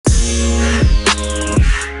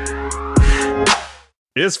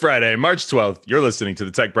It's Friday, March 12th. You're listening to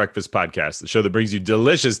the Tech Breakfast Podcast, the show that brings you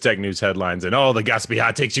delicious tech news headlines and all the gossipy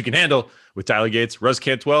hot takes you can handle with Tyler Gates, Russ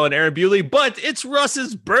Cantwell, and Aaron Bewley. But it's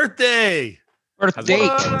Russ's birthday. Birth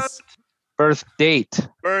date. Birth date.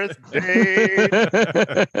 Birthday.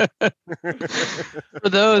 For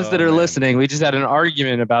those that are listening, we just had an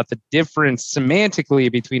argument about the difference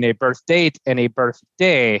semantically between a birth date and a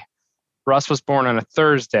birthday. Russ was born on a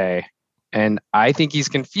Thursday, and I think he's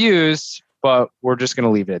confused, but we're just going to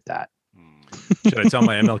leave it at that. Should I tell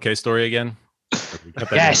my MLK story again?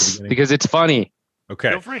 Yes, because it's funny. Okay.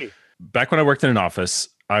 Feel free. Back when I worked in an office,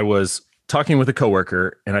 I was talking with a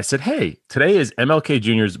coworker, and I said, hey, today is MLK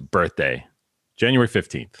Jr.'s birthday, January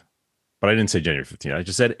 15th. But I didn't say January 15th. I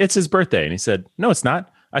just said, it's his birthday. And he said, no, it's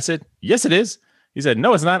not. I said, yes, it is. He said,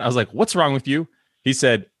 no, it's not. I was like, what's wrong with you? He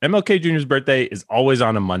said, MLK Jr.'s birthday is always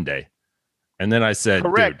on a Monday. And then I said,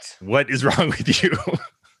 correct. Dude, what is wrong with you?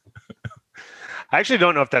 I actually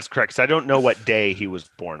don't know if that's correct, because I don't know what day he was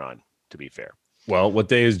born on, to be fair. Well, what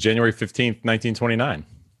day is January 15th, 1929?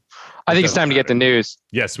 I think it's time to get the news.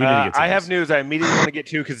 Yes, we need to get I have news I immediately want to get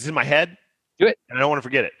to because it's in my head. Do it. And I don't want to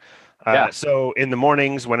forget it. Yeah. So in the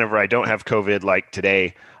mornings, whenever I don't have COVID, like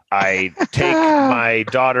today, I take my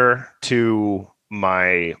daughter to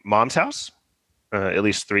my mom's house at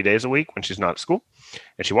least 3 days a week when she's not at school,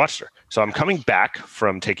 and she watched her. So I'm coming back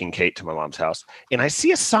from taking Kate to my mom's house, and I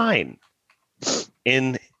see a sign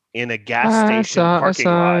in a gas station parking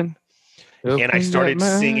lot. And I started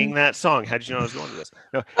singing that song. How did you know I was going to this?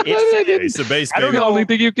 No, it's the bass. I don't know. The only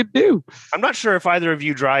thing you could do. I'm not sure if either of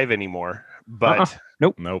you drive anymore, but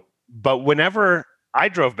Nope. But whenever I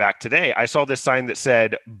drove back today, I saw this sign that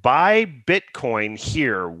said "Buy Bitcoin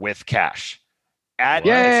here with cash" at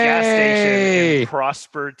this gas station in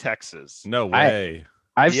Prosper, Texas. No way.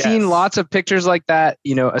 I've seen lots of pictures like that.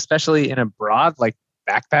 You know, especially in abroad, like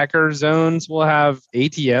backpacker zones will have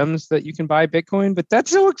ATMs that you can buy Bitcoin, but that's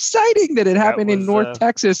so exciting that it happened in North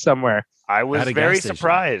Texas somewhere. I was very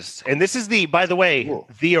surprised. And this is by the way,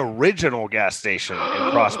 the original gas station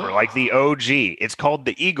in Prosper, like the OG. It's called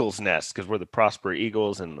the Eagle's Nest because we're the Prosper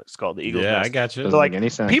Eagles, and it's called the Eagle's Nest. Yeah, I got you. So like,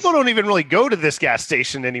 people don't even really go to this gas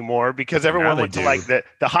station anymore because everyone went to like the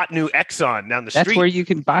hot new Exxon down the street. That's where you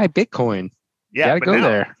can buy Bitcoin. Yeah, but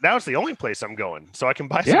there. Now it's the only place I'm going. So I can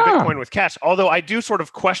buy some Bitcoin with cash. Although I do sort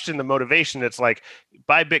of question the motivation. It's like,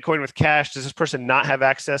 buy Bitcoin with cash. Does this person not have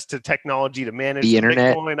access to technology to manage the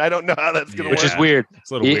internet? Bitcoin? I don't know how that's going to work. Which is weird.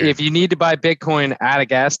 It's a little weird. If you need to buy Bitcoin at a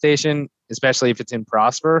gas station, especially if it's in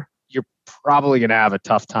Prosper, you're probably going to have a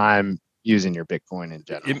tough time using your Bitcoin in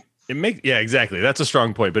general. Exactly. That's a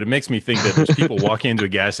strong point. But it makes me think that there's people walking into a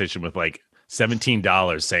gas station with like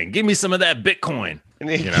 $17 saying, give me some of that Bitcoin. And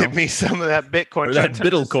give me some of that Bitcoin. Or that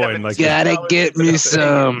Biddlecoin. Like, gotta get me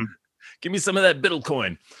some. Give me some of that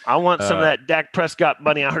Biddlecoin. I want some of that Dak Prescott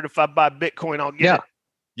money. I heard if I buy Bitcoin, I'll get it.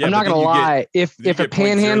 Yeah, I'm not going to lie. If a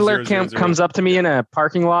panhandler comes up to me in a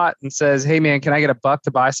parking lot and says, hey, man, can I get $1 to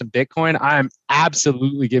buy some Bitcoin? I'm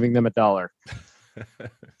absolutely giving them $1.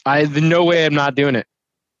 No way I'm not doing it.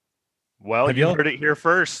 Well, you heard it here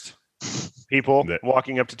first. People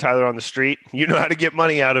walking up to Tyler on the street, you know how to get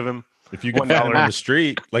money out of him. If you can find him on the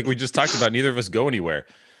street, like we just talked about, neither of us go anywhere.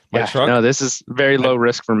 My truck. No, this is very low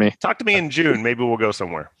risk for me. Talk to me in June. Maybe we'll go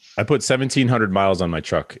somewhere. I put 1,700 miles on my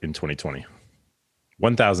truck in 2020.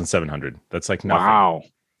 1,700. That's like nothing. Wow.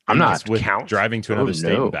 I'm not driving to another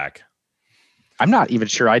state and back. I'm not even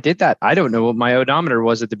sure I did that. I don't know what my odometer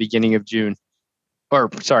was at the beginning of June. Or,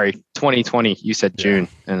 sorry, 2020. You said June.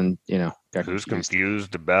 And, who's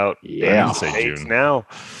confused about I didn't say June. Now?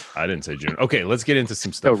 I didn't say June. Okay, let's get into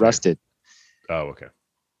some stuff. So rusted. Oh, okay.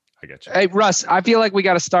 I get you. Hey, Russ, I feel like we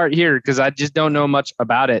got to start here because I just don't know much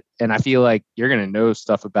about it. And I feel like you're going to know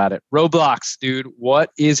stuff about it. Roblox, dude,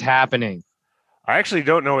 what is happening? I actually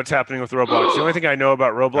don't know what's happening with Roblox. The only thing I know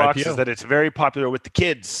about Roblox is that it's very popular with the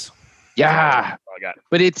kids. Yeah.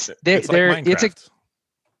 But it's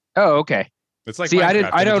oh, okay. It's like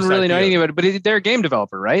I don't really know anything about it, but they're a game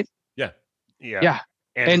developer, right? Yeah.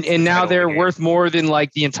 And now they're worth more than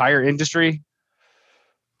like the entire industry.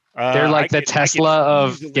 They're like the Tesla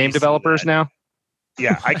of game developers now.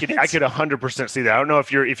 Yeah, I could 100% see that. I don't know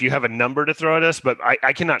if you have a number to throw at us, but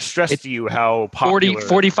I cannot stress to you how popular.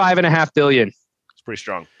 45.5 billion. It's pretty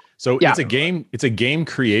strong. So it's a game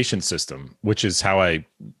creation system, which is how I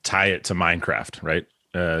tie it to Minecraft, right?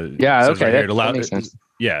 Okay. That makes sense.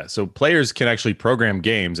 Yeah, so players can actually program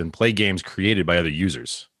games and play games created by other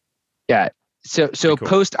users. Yeah. So cool.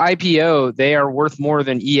 Post IPO, they are worth more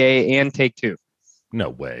than EA and Take-Two.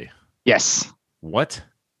 No way. Yes. What?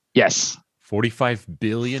 Yes. $45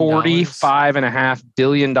 billion. $45.5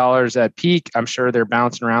 billion at peak. I'm sure they're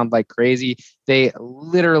bouncing around like crazy. They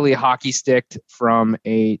literally hockey sticked from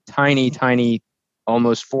a tiny,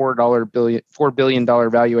 almost $4 billion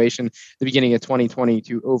valuation at the beginning of 2020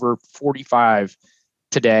 to over 45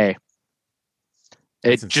 today.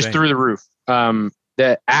 It's just through the roof.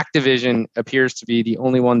 The Activision appears to be the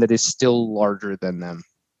only one that is still larger than them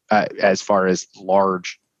as far as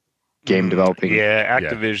large game developing. Yeah,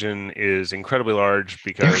 Activision is incredibly large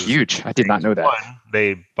because they're huge. I did not know that. One,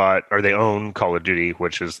 they own Call of Duty,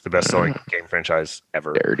 which is the best-selling game franchise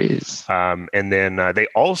ever. There it is. And then they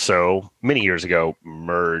also many years ago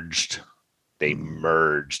merged. They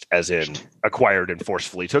merged, as in acquired and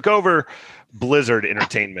forcefully took over Blizzard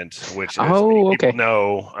Entertainment, which as many people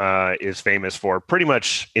know is famous for pretty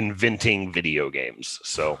much inventing video games.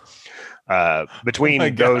 So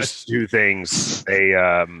between those two things,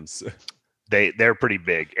 they're pretty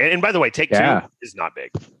big. And by the way, Take-Two is not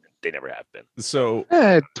big. They never have been. So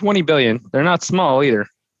 20 billion. They're not small either.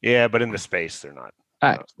 Yeah, but in the space, they're not.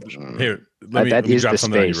 Here, let me drop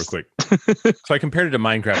something on you real quick. So I compared it to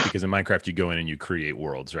Minecraft because in Minecraft you go in and you create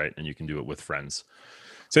worlds, right? And you can do it with friends.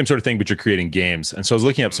 Same sort of thing, but you're creating games. And so I was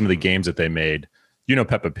looking up some of the games that they made. You know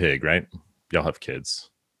Peppa Pig, right? Y'all have kids.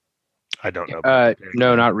 I don't know.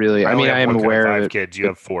 No, not really. I mean, I am aware of 5 kids. You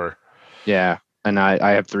have 4. Yeah. And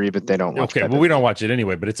I have 3, but they don't watch Okay, well, we don't watch it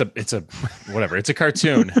anyway, but it's a whatever. It's a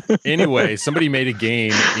cartoon. Anyway, somebody made a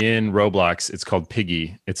game in Roblox. It's called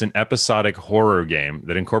Piggy. It's an episodic horror game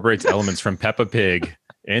that incorporates elements from Peppa Pig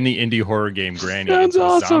and the indie horror game Granny into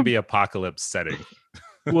a zombie apocalypse setting.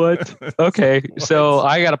 What? Okay, so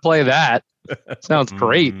I got to play that. Sounds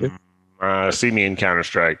great. See me in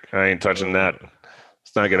Counter-Strike. I ain't touching that.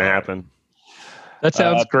 It's not going to happen. That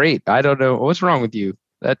sounds great. I don't know. What's wrong with you?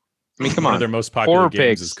 I mean, come on. One of their most popular games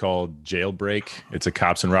pigs. is called Jailbreak. It's a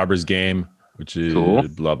cops and robbers game, which is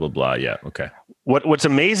blah, blah, blah. Yeah, okay. What's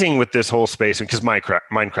amazing with this whole space, because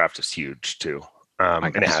Minecraft is huge too,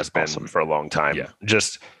 and it has been for a long time. Yeah.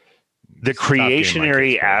 Just the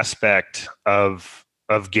creationary aspect of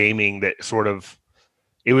gaming that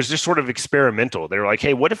it was just sort of experimental. They were like,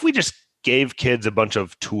 hey, what if we just gave kids a bunch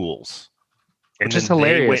of tools? And just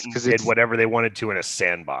hilarious because did whatever they wanted to in a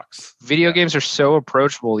sandbox. Video games are so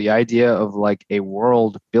approachable. The idea of like a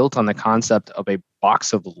world built on the concept of a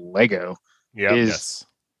box of Lego is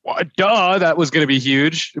that was going to be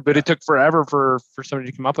huge, but it took forever for somebody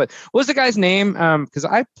to come up with. What was the guy's name? Because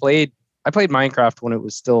I played Minecraft when it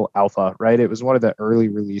was still alpha, right? It was one of the early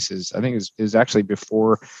releases. I think it was actually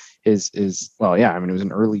before it was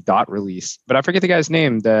an early dot release, but I forget the guy's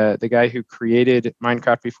name. The guy who created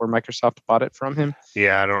Minecraft before Microsoft bought it from him.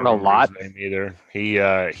 Yeah, I don't know his name either.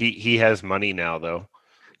 He has money now though.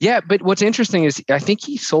 Yeah, but what's interesting is I think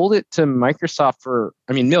he sold it to Microsoft for,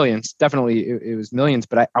 millions. Definitely, it was millions,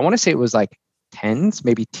 but I want to say it was like tens,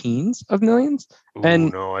 maybe teens of millions. I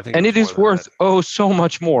think it is worth so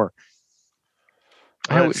much more.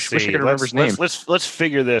 I wish I could remember his name. Let's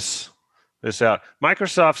figure this out.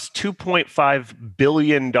 Microsoft's $2.5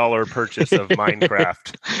 billion purchase of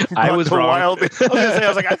Minecraft. I was wrong. I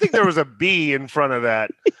was like, I think there was a B in front of that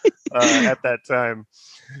at that time.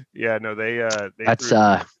 Yeah, no, they that's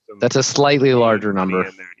a slightly larger number.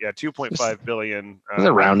 Yeah, 2.5 billion. It's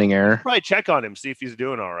a rounding error. Probably check on him, see if he's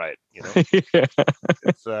doing all right. You know,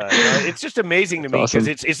 it's just amazing to me because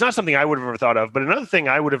it's not something I would have ever thought of. But another thing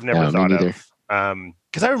I would have never thought of,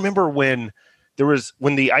 because I remember when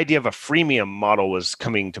the idea of a freemium model was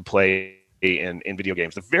coming to play in video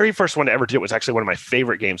games. The very first one to ever do it was actually one of my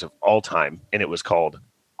favorite games of all time, and it was called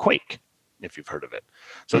Quake, if you've heard of it.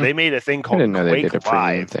 So they made a thing called Quake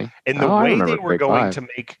Live. And the way they were going to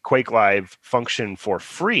make Quake Live function for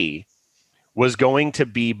free was going to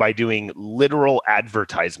be by doing literal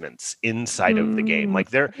advertisements inside of the game.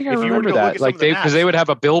 Like if you were to look at because they would have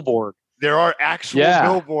a billboard. There are actual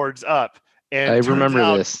billboards up. And I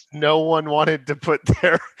remember this. No one wanted to put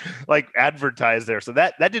their advertise there. So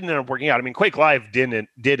that didn't end up working out. I mean, Quake Live did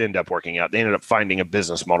end up working out. They ended up finding a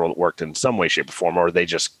business model that worked in some way, shape, or form, or they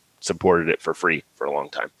just supported it for free for a long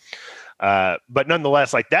time. But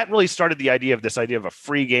nonetheless, that really started the idea of a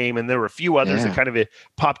free game. And there were a few others that kind of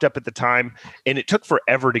popped up at the time. And it took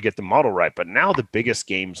forever to get the model right. But now the biggest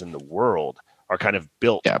games in the world are kind of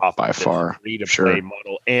built off of this free-to-play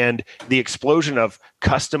model. And the explosion of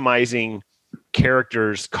customizing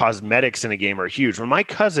characters, cosmetics in a game are huge. When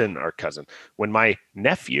when my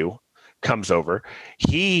nephew comes over,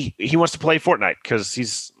 he wants to play Fortnite because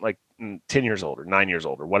he's like 10 years old or 9 years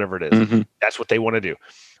old or whatever it is. Mm-hmm. That's what they want to do.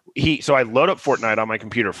 So I load up Fortnite on my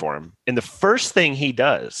computer for him. And the first thing he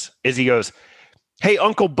does is he goes, "Hey,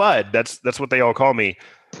 Uncle Bud," that's what they all call me.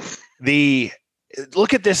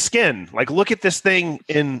 look at this skin. Like, look at this thing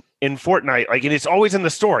in Fortnite. Like, and it's always in the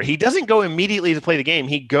store. He doesn't go immediately to play the game.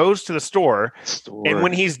 He goes to the store. And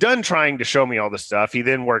when he's done trying to show me all the stuff, he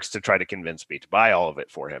then works to try to convince me to buy all of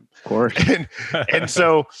it for him. Of course. And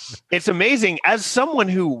so it's amazing as someone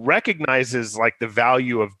who recognizes like the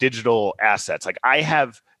value of digital assets. Like, I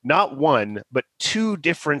have not one, but two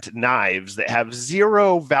different knives that have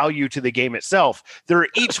zero value to the game itself. They're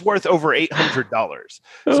each worth over $800.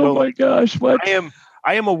 Oh my gosh. What?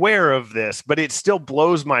 I am aware of this, but it still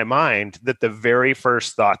blows my mind that the very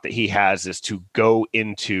first thought that he has is to go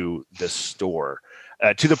into the store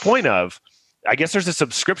to the point of, I guess there's a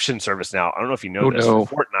subscription service now. I don't know if you know this for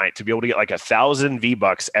Fortnite to be able to get like 1,000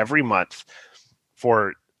 V-Bucks every month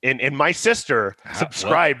for, and my sister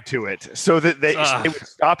subscribed to it so that they would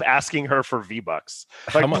stop asking her for V-Bucks.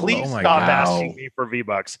 Like, please stop asking me for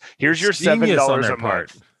V-Bucks. Here's your $7 a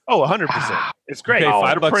month. Oh, 100%. It's great. Okay,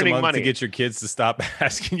 $5 a month money to get your kids to stop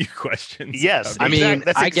asking you questions. Yes, I mean,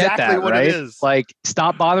 that's I get exactly that, what right? it is. Like,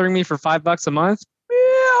 stop bothering me for $5 a month. Yeah,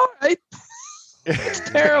 all right. It's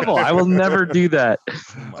terrible. I will never do that.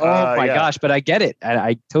 Oh my gosh, but I get it.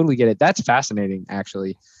 I totally get it. That's fascinating,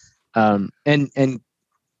 actually. And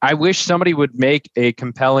I wish somebody would make a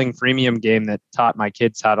compelling freemium game that taught my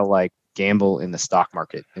kids how to like gamble in the stock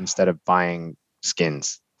market instead of buying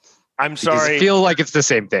skins. I'm sorry. I feel like it's the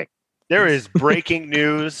same thing. There is breaking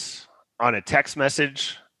news on a text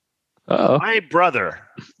message. Uh-oh. My brother,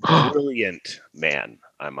 brilliant man,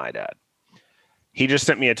 I might add. He just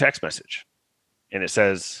sent me a text message. And it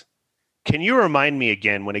says, "Can you remind me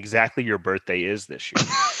again when exactly your birthday is this year?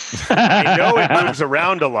 I know it moves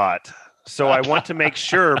around a lot, so I want to make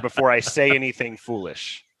sure before I say anything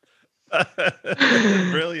foolish."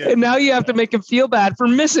 Brilliant. And now you have to make him feel bad for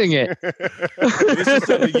missing it. This is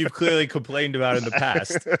something you've clearly complained about in the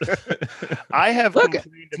past. I have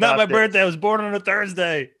complained It's not my about birthday. I was born on a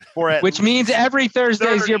Thursday. Which means every Thursday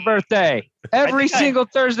is your birthday. Every single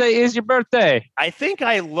Thursday is your birthday. I think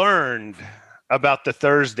I learned about the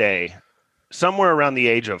Thursday somewhere around the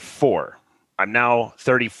age of 4. I'm now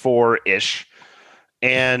 34-ish.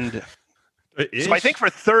 And so I think for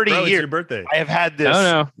 30 years, your birthday. I have had this.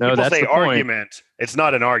 No, people that's say the point. argument. It's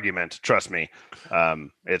not an argument. Trust me.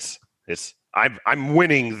 It's. I'm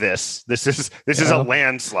winning this. This is a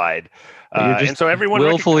landslide. And so everyone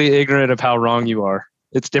willfully ignorant of how wrong you are.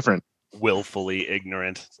 It's different. Willfully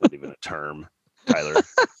ignorant. It's not even a term, Tyler.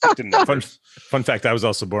 Fun fact: I was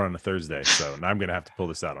also born on a Thursday, so now I'm going to have to pull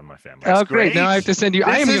this out on my family. Oh, great! Now I have to send you.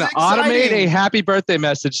 I am going to automate a happy birthday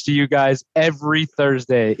message to you guys every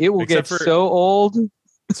Thursday. It will get so old.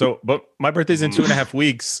 But my birthday's in 2.5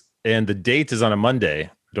 weeks, and the date is on a Monday.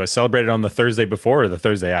 Do I celebrate it on the Thursday before or the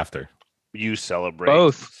Thursday after? You celebrate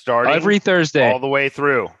both, starting every Thursday, all the way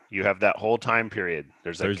through. You have that whole time period.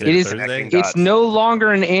 There's Thursday. It's no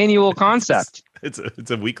longer an annual concept. It's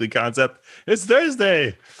a weekly concept. It's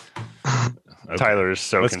Thursday. Okay. Tyler is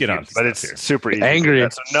so Let's confused, get on but it's here. super easy. Angry.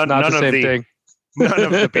 So none of thing. None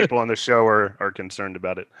of the people on the show are concerned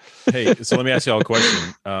about it. Hey, so let me ask you all a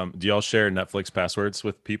question. Do y'all share Netflix passwords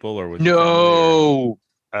with people or with No,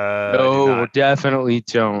 No, definitely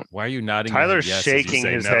don't. Why are you nodding? Tyler's shaking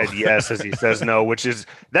his head yes as he says no,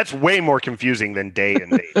 that's way more confusing than day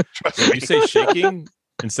and date. Did you say shaking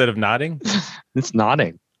instead of nodding? It's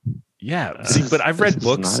nodding. Yeah, see, but I've read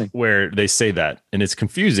books where they say that, and it's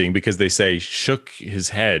confusing because they say shook his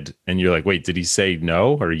head, and you're like, wait, did he say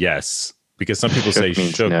no or yes? Because some people say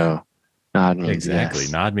shook. No, nod means exactly.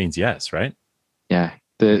 Yes. Nod means yes, right? Yeah,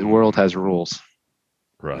 the world has rules.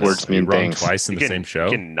 Russ, words mean things. Twice in the same show.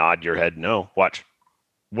 You can nod your head no. Watch.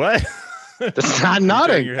 What? That's not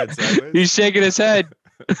nodding. He's shaking his head.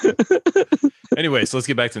 Anyway, so let's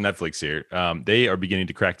get back to Netflix here. They are beginning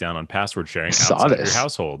to crack down on password sharing outside of your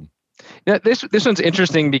household. Yeah, this one's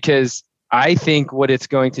interesting because I think what it's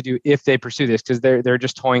going to do if they pursue this, because they're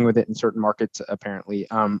just toying with it in certain markets apparently,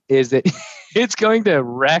 is that it's going to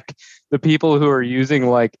wreck the people who are using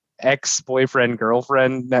like ex-boyfriend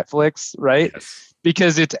girlfriend Netflix, right? Yes.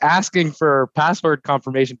 Because it's asking for password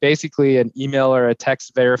confirmation, basically an email or a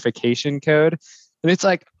text verification code. And it's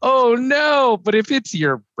like, oh no, but if it's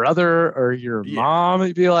your brother or your mom,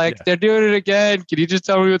 it'd be like, they're doing it again. Can you just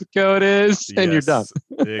tell me what the code is? And you're done.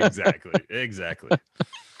 Exactly.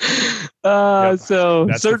 So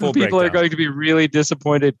certain people are going to be really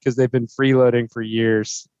disappointed because they've been freeloading for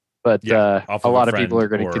years. But a lot of people are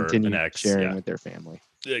going to continue sharing with their family.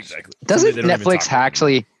 Exactly. Doesn't Netflix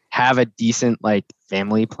actually have a decent like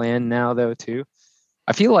family plan now though too?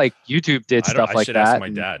 I feel like YouTube did stuff like that. I should ask my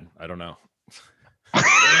dad. I don't know.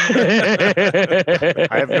 I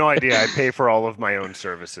have no idea. I pay for all of my own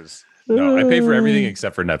services. No, I pay for everything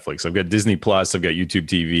except for Netflix. I've got Disney Plus, I've got YouTube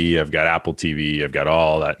TV, I've got Apple TV, I've got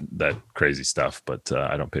all that crazy stuff, but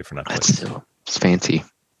I don't pay for Netflix. It's fancy.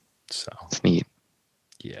 So It's neat.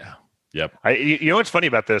 yeah. Yep. You know what's funny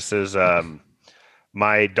about this is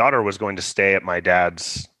my daughter was going to stay at my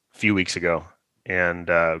dad's a few weeks ago, and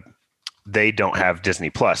they don't have Disney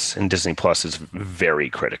Plus, and Disney Plus is very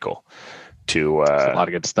critical to a lot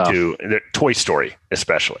of good stuff. To Toy Story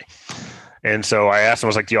especially. And so I asked them, I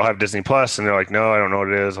was like, do y'all have Disney Plus? And they're like, no, I don't know what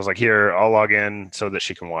it is. I was like, here, I'll log in so that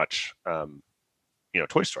she can watch,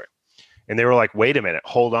 Toy Story. And they were like, wait a minute,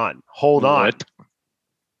 hold on. What?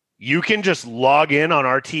 You can just log in on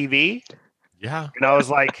our TV? Yeah. And I was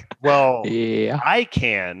like, well, Yeah. I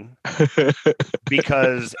can,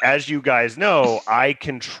 because as you guys know, I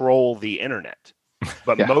control the internet.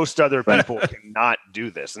 But Yeah. most other people cannot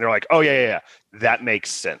do this. And they're like, oh, yeah. That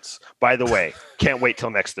makes sense. By the way, can't wait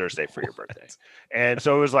till next Thursday for your birthday. And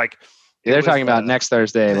so it was like, They're talking about next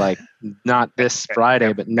Thursday, like not this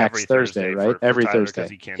Friday, but next Thursday, right? Every Thursday.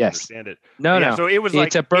 He can't Yes. understand it. No, Yeah, no. so it was like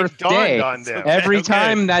It's a birthday. It dawned on them. Every Okay.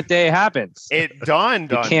 time that day happens. It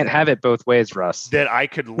dawned You on can't them have it both ways, Russ. that I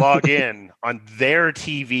could log in on their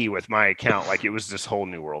TV with my account. Like it was this whole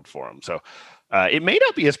new world for them. So it may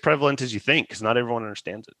not be as prevalent as you think, because not everyone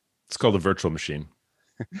understands it. It's called a virtual machine.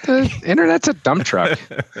 The internet's a dump truck.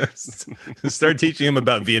 Start teaching him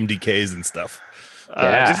about VMDKs and stuff.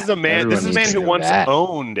 Yeah, This is a man. This is a everyone man needs who to know once that.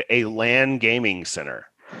 owned a LAN gaming center,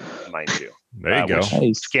 mind you. There you go. Which,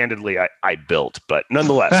 Nice. candidly, I built, but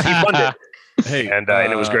nonetheless, he funded, Hey, and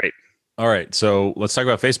it was great. All right, so let's talk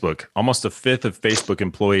about Facebook. Almost a fifth of Facebook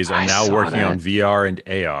employees are I now saw working that. on VR and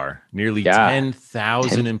AR. Nearly Yeah.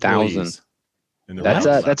 10,000 employees. in the That's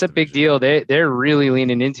wireless a big division. deal. They're really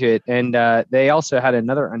leaning into it, and they also had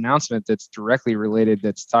another announcement that's directly related.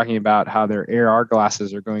 That's talking about how their AR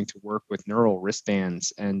glasses are going to work with neural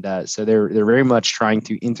wristbands, and so they're very much trying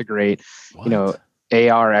to integrate, What?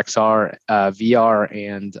 AR, XR, VR,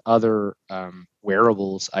 and other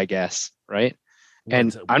wearables, I guess, right?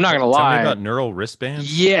 And I'm not gonna Tell lie. me about neural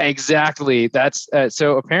wristbands. Yeah, exactly. That's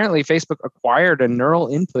so apparently Facebook acquired a neural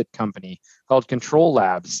input company called Control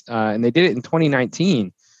Labs, and they did it in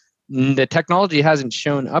 2019. The technology hasn't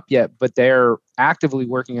shown up yet, but they're actively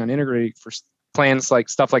working on integrating for plans like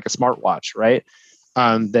stuff like a smartwatch, right?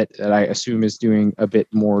 That I assume is doing a bit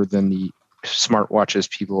more than the smartwatches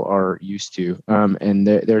people are used to. And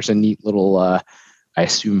there's a neat little I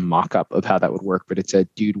assume mock-up of how that would work, but it's a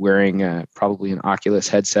dude wearing probably an Oculus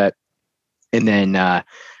headset, and then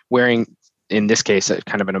wearing, in this case, a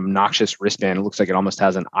kind of an obnoxious wristband. It looks like it almost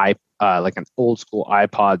has like an old school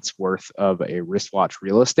iPod's worth of a wristwatch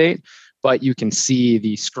real estate, but you can see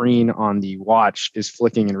the screen on the watch is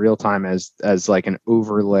flicking in real time as like an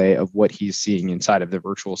overlay of what he's seeing inside of the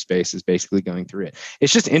virtual space is basically going through it.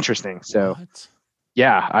 It's just interesting. So What?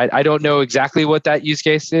 yeah, I don't know exactly what that use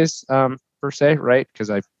case is. Per se, right? Because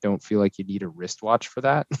I don't feel like you need a wristwatch for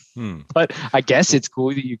that. But I guess it's cool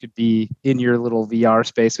that you could be in your little VR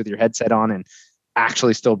space with your headset on and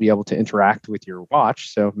actually still be able to interact with your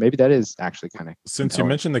watch. So maybe that is actually kind of Since you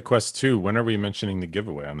mentioned the Quest 2, when are we mentioning the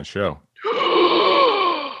giveaway on the show?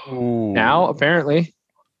 now apparently.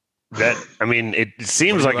 That it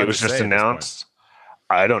seems What are you like it was allowed to just say at this announced.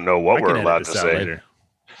 I don't know what I we're can edit allowed this to out say. later.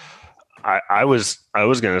 I was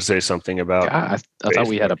going to say something about. God, I thought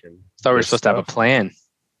we had Facebook and thought we were this supposed to have a stuff. plan.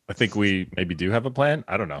 I think we maybe do have a plan.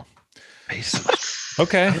 I don't know. Facebook.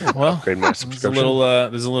 Okay, well, Upgrade my there's a subscription. little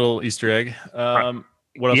there's a little Easter egg. What else?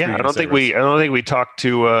 were you I gonna don't say, think we. Russ? I don't think we talked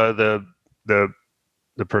to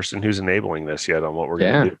the person who's enabling this yet on what we're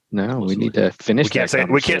Yeah, going to do. no, we need to finish. We can't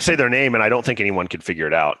that say their name, and I don't think anyone could figure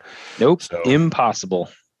it out. Nope, So- impossible.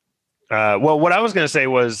 Well, what I was going to say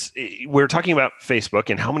was we're talking about Facebook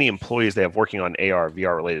and how many employees they have working on AR,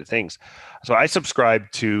 VR related things. So I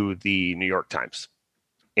subscribe to the New York Times,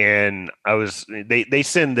 and they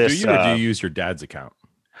send Do this. you or do you use your dad's account?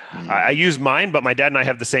 I use mine, but my dad and I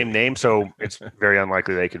have the same name, so it's very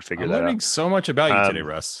unlikely they could figure I'm that learning out. so much about you today,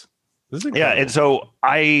 Russ. This is Yeah, incredible. and so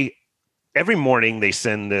every morning they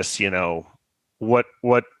send this, what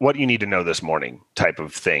you need to know this morning type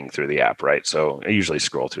of thing through the app, right? So I usually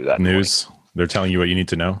scroll through that news. They're telling you what you need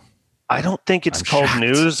to know. I don't think it's I'm called shocked.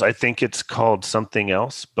 news. I think it's called something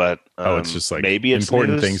else, but It's just like maybe it's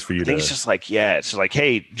important news. things for you I think to. it's just like, it's just like,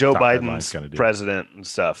 hey, Joe top headlines Biden's kinda deal. president and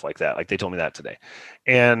stuff like that. Like they told me that today.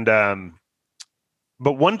 And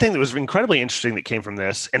but one thing that was incredibly interesting that came from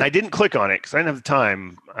this, and I didn't click on it because I didn't have the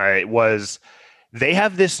time, was they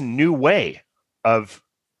have this new way of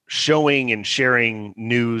showing and sharing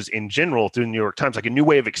news in general through the New York Times, like a new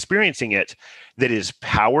way of experiencing it that is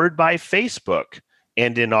powered by Facebook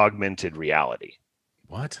and in augmented reality.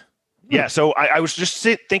 What? Yeah, so I was just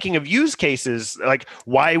thinking of use cases, like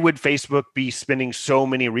why would Facebook be spending so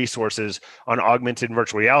many resources on augmented and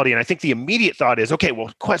virtual reality? And I think the immediate thought is, okay,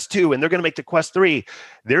 well, Quest 2, and they're going to make the Quest 3.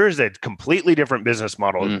 There is a completely different business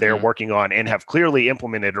model that they're working on and have clearly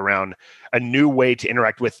implemented around a new way to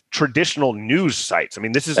interact with traditional news sites. I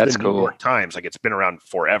mean, this is the New York Times, like it's been around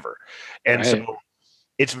forever. And so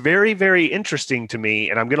it's very, very interesting to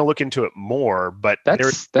me, and I'm going to look into it more, but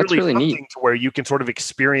there's really something neat to where you can sort of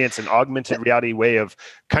experience an augmented reality way of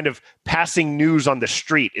kind of passing news on the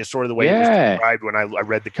street is sort of the way it was described when I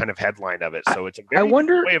read the kind of headline of it. So it's a very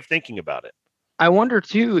different way of thinking about it. I wonder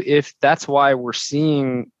too, if that's why we're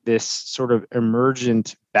seeing this sort of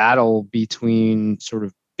emergent battle between sort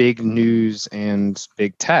of big news and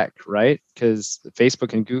big tech, right? Because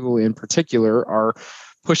Facebook and Google in particular are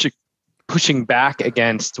pushing back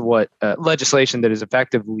against what legislation that is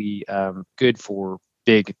effectively good for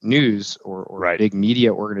big news or big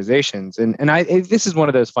media organizations. And this is one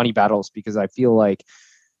of those funny battles because I feel like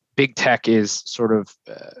big tech is sort of,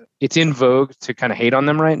 it's in vogue to kind of hate on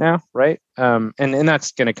them right now, right? And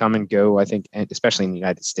that's going to come and go, I think, and especially in the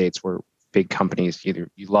United States where big companies, either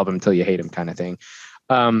you love them till you hate them kind of thing.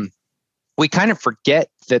 We kind of forget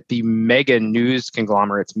that the mega news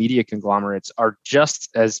conglomerates, media conglomerates, are just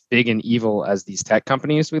as big and evil as these tech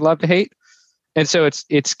companies we love to hate. And so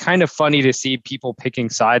it's kind of funny to see people picking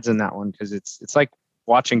sides in that one because it's like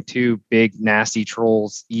watching two big nasty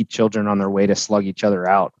trolls eat children on their way to slug each other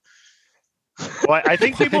out. Well, I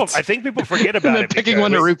think people forget about it. Picking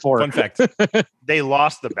one to root for. Fun fact: they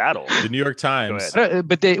lost the battle. The New York Times,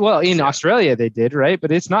 but in Australia they did, right?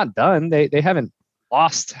 But it's not done. They haven't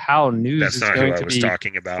lost how news That's is not going who I to was be.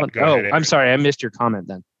 talking about. I'm sorry, I missed your comment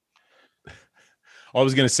then. All I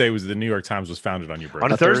was going to say was the New York Times was founded on your birthday.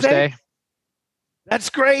 On a Thursday? That's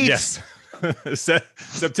great. Yes.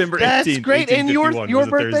 September 18th. That's great. And your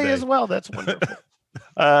birthday as well. That's wonderful.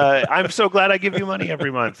 I'm so glad I give you money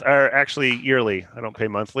every month, or actually yearly. I don't pay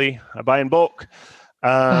monthly. I buy in bulk. It's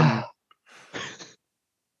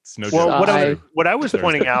no well, what I was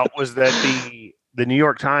pointing out was that the New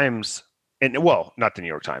York Times, and well, not the New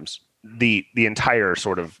York Times, the entire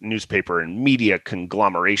sort of newspaper and media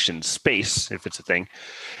conglomeration space, if it's a thing,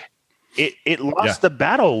 it lost the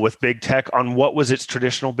battle with big tech on what was its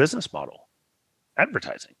traditional business model,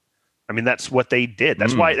 advertising. I mean, that's what they did.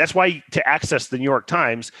 That's why to access the New York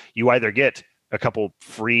Times, you either get a couple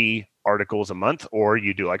free articles a month, or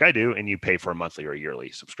you do like I do, and you pay for a monthly or a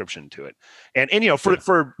yearly subscription to it. And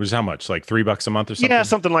for which is how much, like $3 a month or something? Yeah,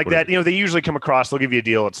 something like that. They usually come across. They'll give you a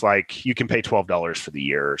deal. It's like you can pay $12 for the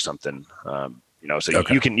year or something. So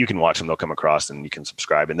you can watch them. They'll come across and you can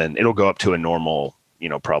subscribe, and then it'll go up to a normal,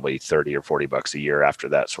 probably $30 or $40 a year after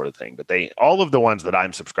that sort of thing. But all of the ones that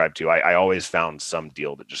I'm subscribed to, I always found some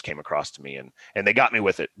deal that just came across to me, and they got me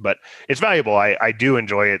with it. But it's valuable. I do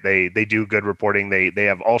enjoy it. They do good reporting. They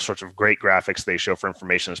have all sorts of great graphics they show for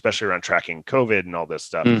information, especially around tracking COVID and all this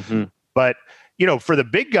stuff. Mm-hmm. But for the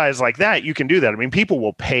big guys like that, you can do that. I mean, people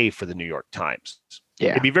will pay for the New York Times. Yeah.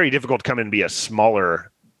 It'd be very difficult to come in and be a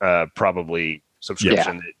smaller, probably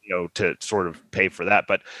subscription, to sort of pay for that.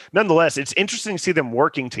 But nonetheless, it's interesting to see them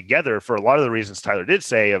working together for a lot of the reasons Tyler did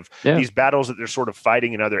say of these battles that they're sort of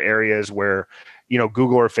fighting in other areas where,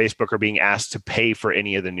 Google or Facebook are being asked to pay for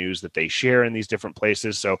any of the news that they share in these different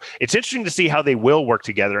places. So it's interesting to see how they will work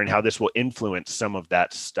together and how this will influence some of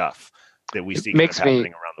that stuff that we see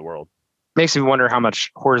happening around the world. Makes me wonder how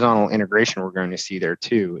much horizontal integration we're going to see there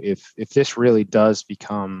too. If this really does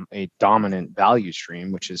become a dominant value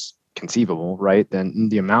stream, which is conceivable, right? Then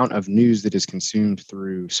the amount of news that is consumed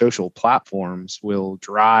through social platforms will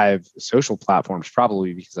drive social platforms,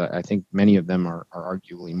 probably because I think many of them are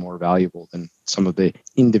arguably more valuable than some of the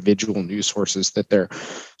individual news sources that they're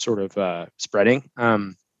sort of spreading.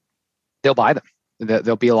 They'll buy them.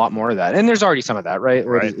 There'll be a lot more of that. And there's already some of that, right?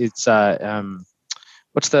 Right. It's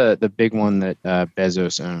what's the big one that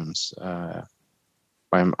Bezos owns?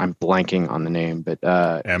 I'm blanking on the name, but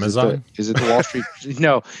Amazon? Is it the Wall Street?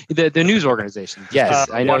 No, the news organization. Yes,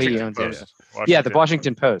 I know he owns Amazon. Yeah, the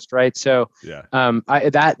Washington Post, right? So,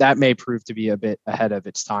 that may prove to be a bit ahead of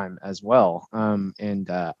its time as well.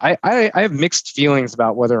 I have mixed feelings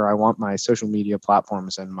about whether I want my social media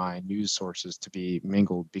platforms and my news sources to be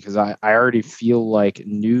mingled, because I already feel like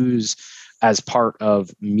news as part of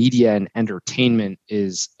media and entertainment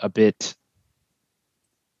is a bit,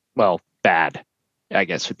 bad, I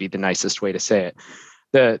guess would be the nicest way to say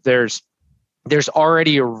it. There's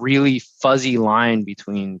already a really fuzzy line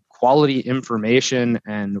between quality information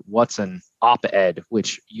and what's an op-ed,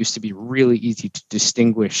 which used to be really easy to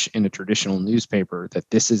distinguish in a traditional newspaper, that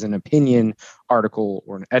this is an opinion article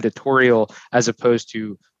or an editorial, as opposed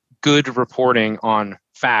to good reporting on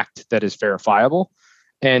fact that is verifiable.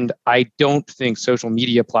 And I don't think social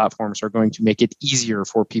media platforms are going to make it easier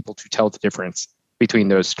for people to tell the difference between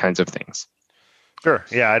those kinds of things. Sure.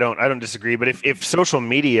 Yeah, I don't disagree. But if social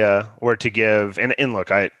media were to give, and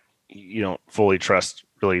look, you don't fully trust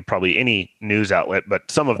really probably any news outlet,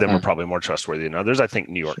 but some of them are probably more trustworthy than others. I think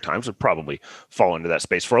New York Times would probably fall into that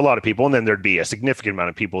space for a lot of people. And then there'd be a significant amount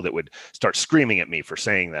of people that would start screaming at me for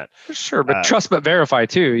saying that. Sure, but trust but verify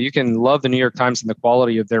too. You can love the New York Times and the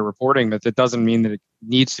quality of their reporting, but that doesn't mean that it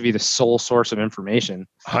needs to be the sole source of information.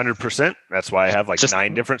 100%. That's why I have like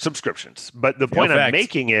 9 different subscriptions. But the point I'm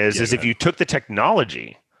making is if you took the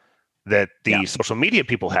technology that the social media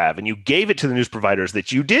people have and you gave it to the news providers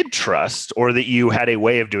that you did trust, or that you had a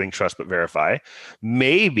way of doing trust but verify,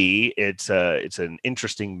 maybe it's an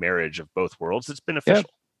interesting marriage of both worlds that's beneficial.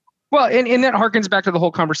 Well, and that harkens back to the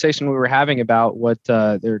whole conversation we were having about what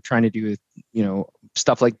they're trying to do with,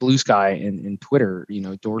 stuff like Blue Sky and Twitter,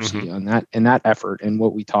 Dorsey on that and that effort, and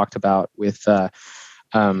what we talked about with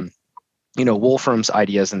Wolfram's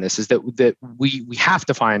ideas in this is that we have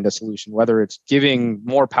to find a solution, whether it's giving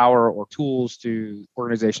more power or tools to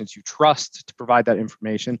organizations you trust to provide that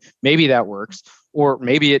information. Maybe that works, or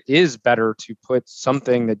maybe it is better to put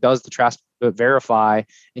something that does the trust but verify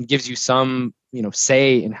and gives you some,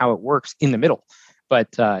 say in how it works in the middle.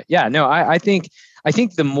 But I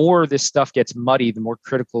think the more this stuff gets muddy, the more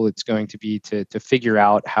critical it's going to be to figure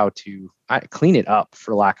out how to clean it up,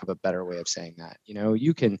 for lack of a better way of saying that.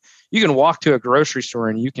 You can walk to a grocery store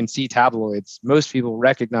and you can see tabloids. Most people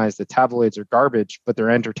recognize that tabloids are garbage, but they're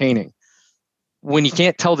entertaining. When you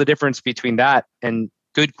can't tell the difference between that and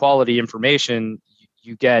good quality information,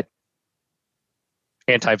 you get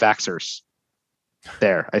anti-vaxxers.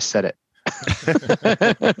 There, I said it.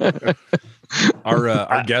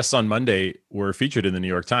 Our guests on Monday were featured in the New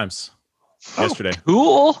York Times yesterday.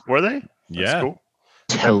 Cool. Were they? Yeah. That's cool.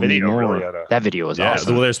 Tell me more. That video was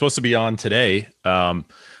awesome. Well, they're supposed to be on today. I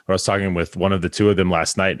was talking with one of the two of them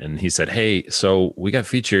last night, and he said, "Hey, so we got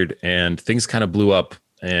featured, and things kind of blew up,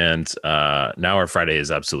 and now our Friday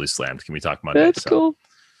is absolutely slammed. Can we talk Monday?" That's cool.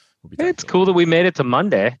 It's cool that we made it to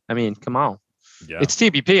Monday. I mean, come on. Yeah. It's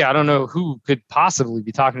TPP. I don't know who could possibly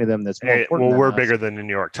be talking to them that's more important. Well, we're bigger than the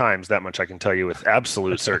New York Times. That much I can tell you with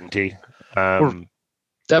absolute certainty.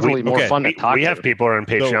 Definitely more fun to talk to. We have people on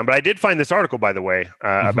Patreon, but I did find this article, by the way,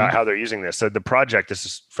 about how they're using this. So the project, this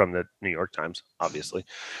is from the New York Times, obviously.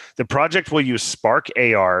 The project will use Spark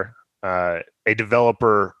AR, a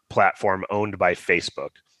developer platform owned by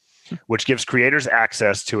Facebook, which gives creators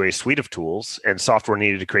access to a suite of tools and software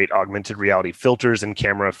needed to create augmented reality filters and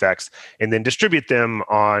camera effects, and then distribute them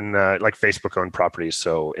on like Facebook-owned properties.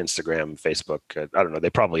 So Instagram, Facebook, I don't know. They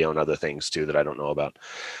probably own other things too that I don't know about.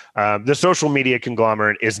 The social media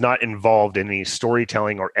conglomerate is not involved in any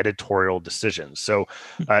storytelling or editorial decisions. So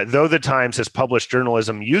though the Times has published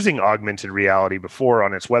journalism using augmented reality before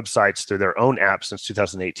on its websites through their own apps since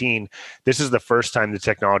 2018, this is the first time the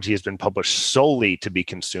technology has been published solely to be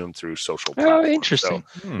consumed through social platforms. Oh, interesting.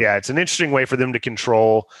 So, yeah, it's an interesting way for them to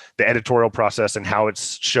control the editorial process and how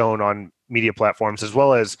it's shown on media platforms, as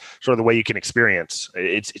well as sort of the way you can experience.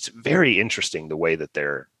 It's very interesting the way that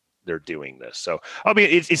they're doing this. So I mean,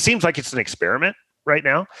 it seems like it's an experiment right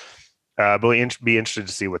now, but we'll be interested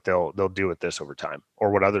to see what they'll do with this over time,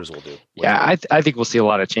 or what others will do. Yeah, I think we'll see a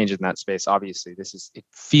lot of changes in that space. Obviously, it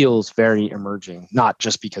feels very emerging, not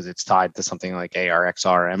just because it's tied to something like AR,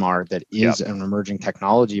 XR, MR that is an emerging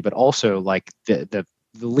technology, but also like the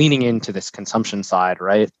leaning into this consumption side,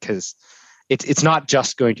 right? Because it's not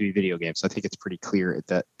just going to be video games. I think it's pretty clear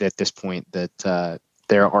that at this point that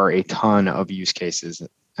there are a ton of use cases,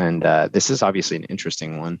 and this is obviously an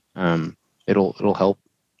interesting one. It'll help,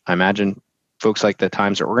 I imagine, folks like the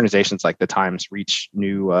Times or organizations like the Times reach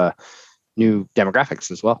new demographics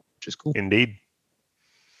as well, which is cool. Indeed.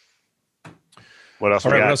 What else?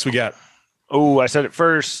 All right, what else we got? Oh, I said it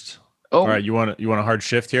first. Oh, all right. You want a hard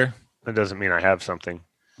shift here? That doesn't mean I have something,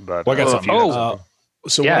 but I got something.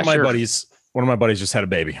 So one of my buddies just had a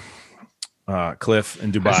baby. Cliff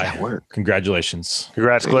in Dubai. How does that work? Congrats, Congratulations,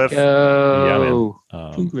 Cliff. Yeah,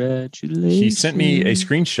 man. Congratulations. He sent me a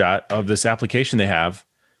screenshot of this application they have.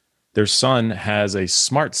 Their son has a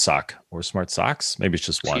smart sock or smart socks. Maybe it's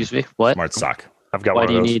just one. Excuse me. What? Smart sock. I've got one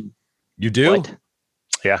of those. You do? What?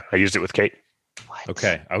 Yeah, I used it with Kate. What?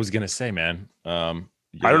 Okay, I was gonna say, man.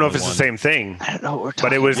 I don't know if it's the same thing. I don't know what we're talking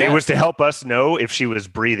but it was about. to help us know if she was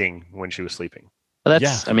breathing when she was sleeping. Well,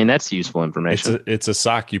 that's useful information. It's a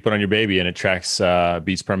sock you put on your baby, and it tracks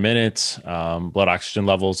beats per minute, blood oxygen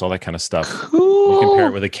levels, all that kind of stuff. Cool. You compare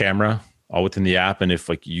it with a camera. all within the app. And if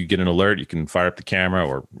like you get an alert, you can fire up the camera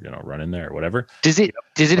or run in there or whatever. Does it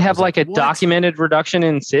have like a what? documented reduction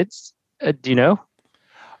in SIDS? Do you know?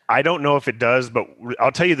 I don't know if it does, but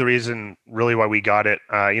I'll tell you the reason really why we got it.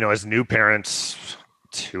 As new parents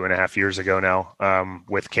 2.5 years ago now,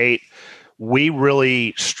 with Kate, we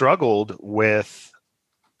really struggled with,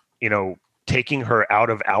 taking her out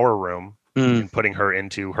of our room and putting her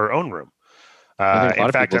into her own room.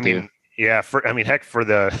 In fact,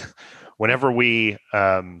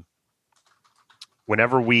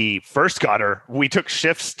 whenever we first got her, we took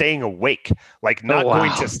shifts staying awake, like not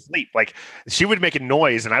going to sleep. Like she would make a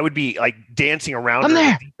noise and I would be like dancing around her in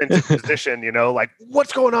a defensive position, like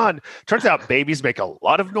what's going on? Turns out babies make a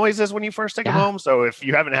lot of noises when you first take them home. So if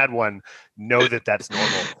you haven't had one, know that that's normal.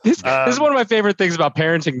 This is one of my favorite things about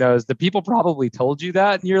parenting though, is the people probably told you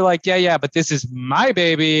that and you're like, yeah, but this is my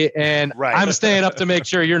baby and I'm staying up to make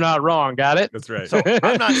sure you're not wrong. Got it? That's right. So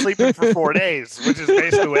I'm not sleeping for 4 days, which is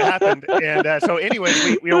basically what happened. And so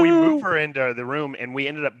anyways, we moved her into the room and we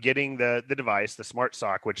ended up getting the device, the Smart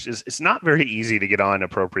Sock, which it's not very easy to get on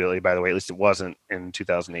appropriately, by the way. At least it wasn't in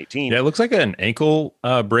 2018. Yeah, it looks like an ankle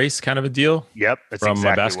brace kind of a deal. Yep. From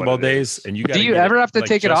my basketball days. And do you ever have to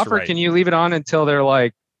take it off, or can you leave it on until they're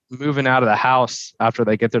like moving out of the house after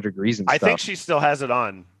they get their degrees and stuff? I think she still has it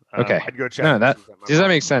on. Okay. I'd go check. No, does that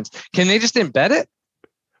make sense? Can they just embed it?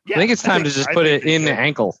 Yeah, I think it's time to just put it in the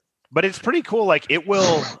ankle. But it's pretty cool. Like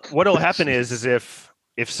what'll happen is if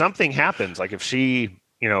something happens, like if she,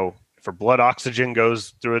 if her blood oxygen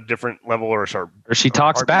goes through a different level or she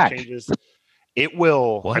talks back, changes, it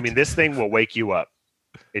will. What? I mean, this thing will wake you up.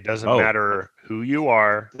 It doesn't matter who you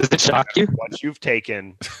are. Does it shock you? What you've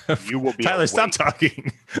taken, you will be. Tyler, stop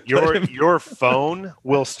talking. Your phone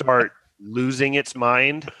will start losing its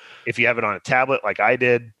mind if you have it on a tablet, like I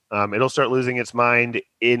did. It'll start losing its mind.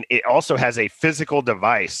 It also has a physical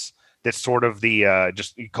device that's sort of the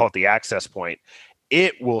you call it the access point.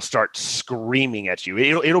 It will start screaming at you.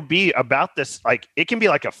 It'll be about this, like it can be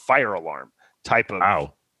like a fire alarm type of.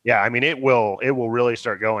 Wow. Yeah, I mean, it will really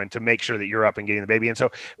start going to make sure that you're up and getting the baby. And so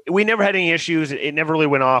we never had any issues. It never really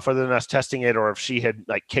went off other than us testing it or if she had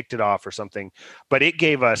like kicked it off or something. But it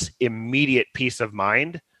gave us immediate peace of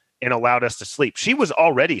mind and allowed us to sleep. She was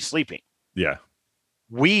already sleeping. Yeah.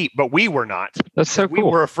 But we were not. That's so cool. We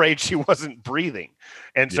were afraid she wasn't breathing.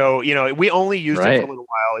 And so, we only used it for a little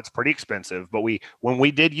while. It's pretty expensive. But when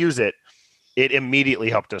we did use it, it immediately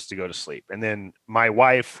helped us to go to sleep. And then my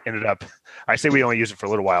wife ended up, I say we only used it for a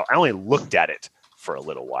little while. I only looked at it for a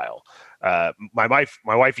little while. My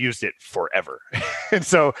wife used it forever. And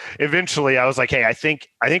so eventually I was like, hey, I think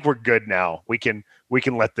we're good now. We can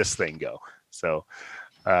let this thing go. So,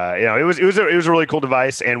 it was a really cool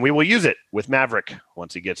device, and we will use it with Maverick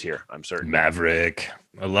once he gets here. I'm certain. Maverick.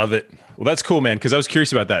 I love it. Well, that's cool, man. Cause I was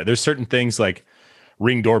curious about that. There's certain things like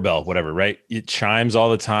Ring doorbell, whatever, right? It chimes all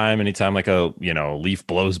the time. Anytime like a, leaf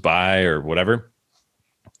blows by or whatever.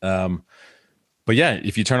 But yeah,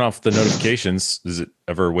 if you turn off the notifications, does it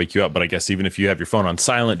ever wake you up? But I guess even if you have your phone on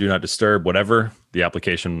silent, do not disturb, whatever, the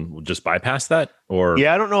application will just bypass that. Or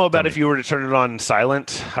yeah, I don't know about if you were to turn it on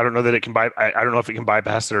silent. I don't know that it can I don't know if it can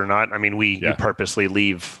bypass it or not. I mean, we purposely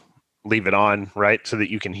leave it on, right, so that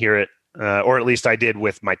you can hear it. Or at least I did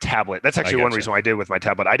with my tablet. That's actually one reason why I did with my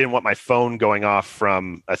tablet. I didn't want my phone going off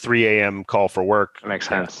from a 3 a.m. call for work. That makes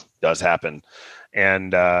sense. Does happen.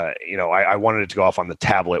 And, I wanted it to go off on the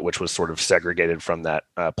tablet, which was sort of segregated from that.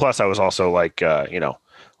 Plus, I was also like,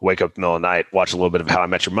 wake up in the middle of the night, watch a little bit of How I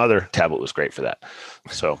Met Your Mother. Tablet was great for that.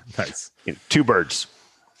 So nice. Two birds.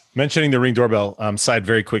 Mentioning the Ring doorbell, side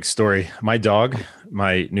very quick story. My dog,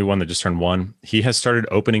 my new one that just turned 1, he has started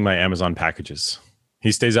opening my Amazon packages.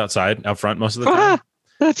 He stays out front most of the time.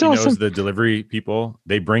 That's awesome. He knows the delivery people.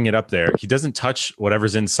 They bring it up there. He doesn't touch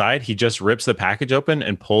whatever's inside. He just rips the package open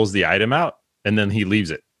and pulls the item out, and then he leaves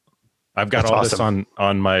it. I've got all this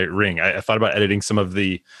on my Ring. I thought about editing some of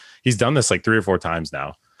the. He's done this like 3 or 4 times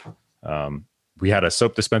now. We had a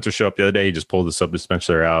soap dispenser show up the other day. He just pulled the soap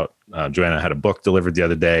dispenser out. Joanna had a book delivered the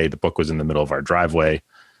other day. The book was in the middle of our driveway.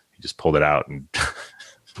 He just pulled it out, and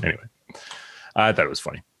anyway, I thought it was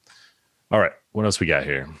funny. All right, what else we got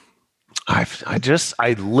here?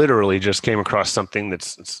 I literally just came across something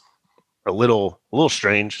that's a little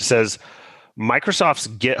strange. It says Microsoft's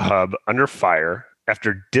GitHub under fire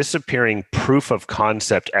after disappearing proof of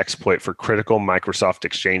concept exploit for critical Microsoft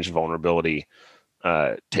Exchange vulnerability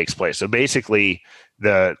takes place. So basically,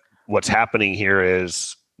 what's happening here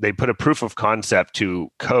is they put a proof of concept to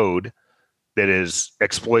code that is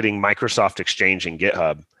exploiting Microsoft Exchange in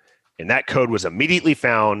GitHub, and that code was immediately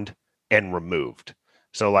found and removed.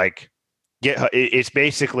 So like GitHub, it's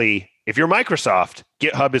basically if you're Microsoft,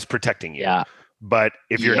 GitHub is protecting you. Yeah. But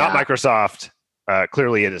if you're not Microsoft,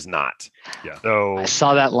 clearly it is not. Yeah. So I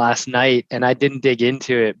saw that last night, and I didn't dig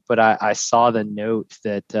into it, but I saw the note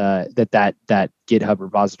that that GitHub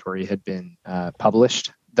repository had been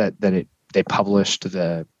published. They published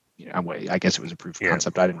the. I guess it was a proof of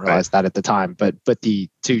concept. I didn't realize that at the time, but the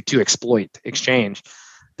to exploit Exchange,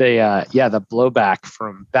 the blowback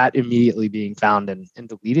from that immediately being found and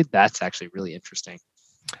deleted. That's actually really interesting.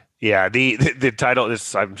 Yeah, the title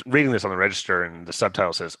is, I'm reading this on the register, and the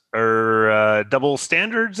subtitle says, double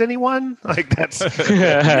standards, anyone? Like, that's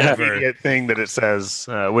the immediate thing that it says,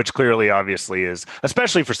 which clearly obviously is,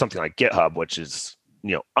 especially for something like GitHub, which is,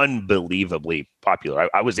 unbelievably popular.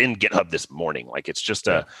 I was in GitHub this morning. Like, it's just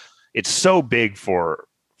it's so big for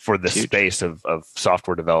the space of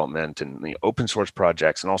software development and the open source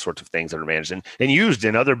projects and all sorts of things that are managed and used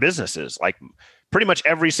in other businesses. Like, pretty much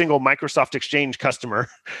every single Microsoft Exchange customer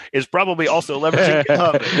is probably also leveraging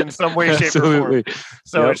GitHub in some way, shape, or form.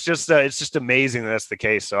 So it's just amazing that's the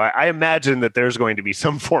case. So I imagine that there's going to be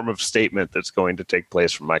some form of statement that's going to take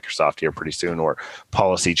place from Microsoft here pretty soon, or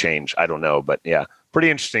policy change. I don't know, but yeah, pretty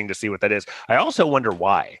interesting to see what that is. I also wonder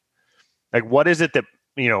why. Like, what is it that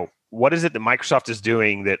Microsoft is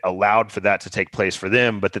doing that allowed for that to take place for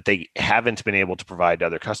them, but that they haven't been able to provide to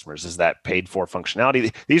other customers? Is that paid for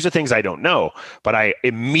functionality? These are things I don't know, but I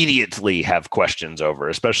immediately have questions over,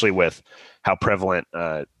 especially with how prevalent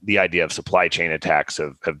the idea of supply chain attacks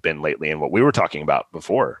have been lately. And what we were talking about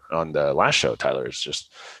before on the last show, Tyler, is just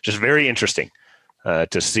very interesting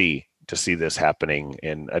to see this happening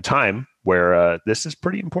in a time where this is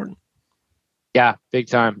pretty important. Yeah, big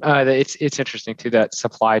time. It's interesting too that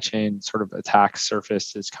supply chain sort of attack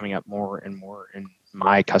surface is coming up more and more in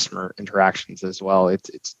my customer interactions as well.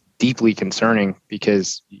 It's deeply concerning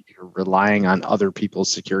because you're relying on other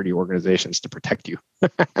people's security organizations to protect you,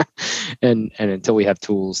 and until we have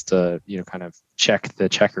tools to kind of check the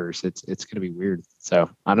checkers, it's going to be weird. So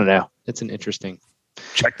I don't know. It's an interesting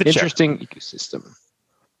ecosystem.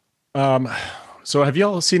 So have you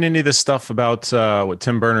all seen any of this stuff about what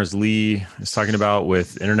Tim Berners-Lee is talking about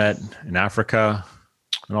with internet in Africa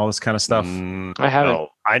and all this kind of stuff? I haven't. No,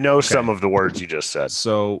 I know some of the words you just said.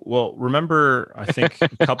 So, remember, I think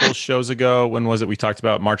a couple shows ago, when was it? We talked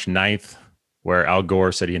about March 9th, where Al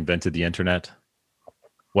Gore said he invented the internet.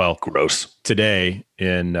 Well, gross. Today,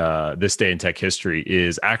 in this day in tech history,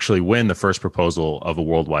 is actually when the first proposal of a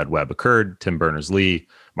World Wide Web occurred. Tim Berners-Lee,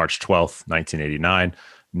 March 12th, 1989.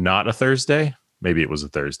 Not a Thursday. Maybe it was a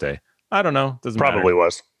Thursday. I don't know. Doesn't matter. Probably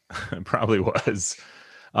was. Probably was.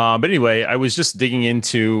 But anyway, I was just digging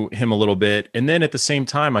into him a little bit. And then at the same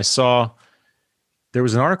time, I saw there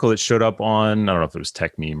was an article that showed up on, I don't know if it was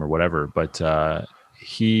TechMeme or whatever, but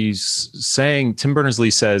he's saying, Tim Berners-Lee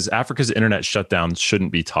says, Africa's internet shutdown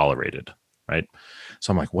shouldn't be tolerated, right? So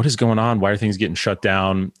I'm like, what is going on? Why are things getting shut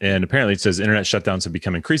down? And apparently it says internet shutdowns have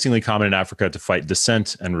become increasingly common in Africa to fight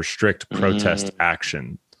dissent and restrict protest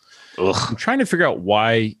action. Ugh. I'm trying to figure out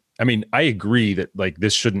why. I mean, I agree that like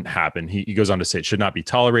this shouldn't happen. He goes on to say it should not be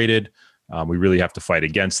tolerated. We really have to fight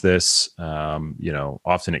against this.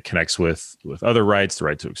 Often it connects with other rights, the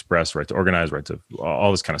right to express, right to organize, right to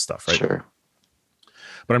all this kind of stuff, right? Sure.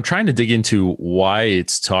 But I'm trying to dig into why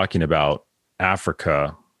it's talking about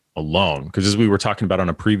Africa alone. Because as we were talking about on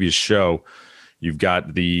a previous show, you've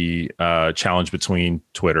got the challenge between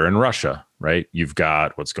Twitter and Russia, right? You've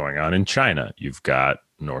got what's going on in China. You've got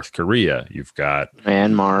North Korea. You've got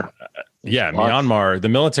Myanmar. Myanmar, the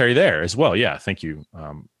military there as well. Yeah, thank you.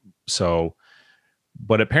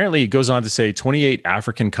 But apparently it goes on to say 28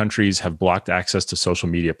 African countries have blocked access to social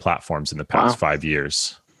media platforms in the past 5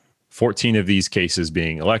 years. 14 of these cases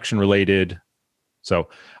being election related. So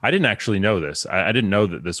I didn't actually know this. I didn't know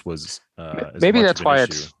that this was maybe that's why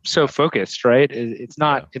it's so focused, right? It's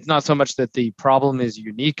not so much that the problem is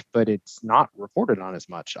unique, but it's not reported on as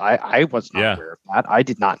much. I was not aware of that. I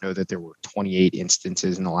did not know that there were 28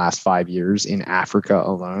 instances in the last 5 years in Africa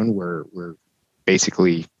alone where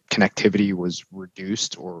basically connectivity was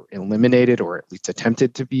reduced or eliminated, or at least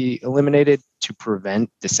attempted to be eliminated to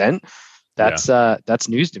prevent dissent. That's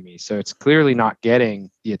news to me. So it's clearly not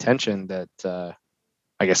getting the attention that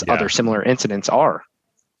I guess other similar incidents are.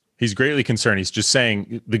 He's greatly concerned. He's just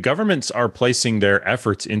saying the governments are placing their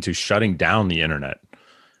efforts into shutting down the internet.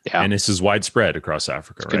 Yeah. And this is widespread across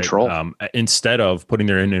Africa, right? Control. Instead of putting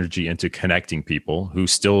their energy into connecting people who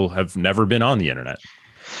still have never been on the internet.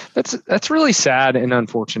 That's really sad and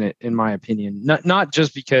unfortunate, in my opinion. Not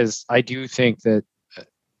just because I do think that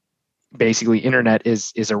basically internet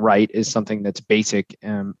is a right, is something that's basic,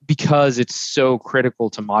 because it's so critical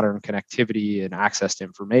to modern connectivity and access to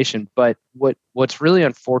information. But what's really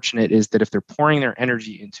unfortunate is that if they're pouring their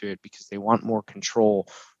energy into it because they want more control,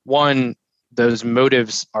 one, those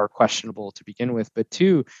motives are questionable to begin with, but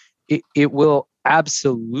two, it will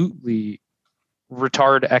absolutely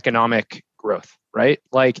retard economic growth, right?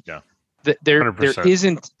 Like, Yeah. There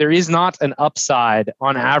 100%. there is not an upside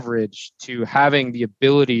on average to having the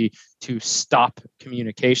ability to stop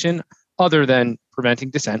communication, other than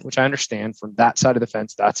preventing dissent, which I understand from that side of the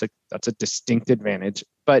fence. That's a distinct advantage,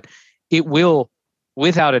 but it will,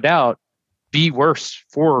 without a doubt, be worse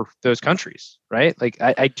for those countries, right? Like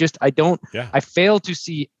I fail to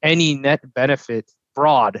see any net benefit,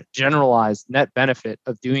 broad, generalized net benefit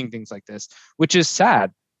of doing things like this, which is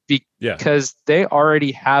sad. Because they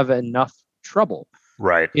already have enough trouble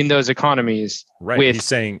in those economies. Right. He's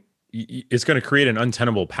saying it's going to create an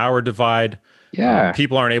untenable power divide. Yeah.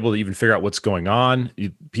 People aren't able to even figure out what's going on.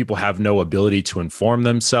 People have no ability to inform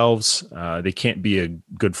themselves. They can't be a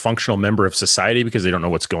good functional member of society because they don't know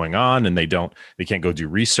what's going on, and they can't go do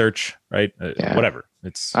research, right? Whatever.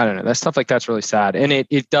 I don't know. That stuff like that's really sad. And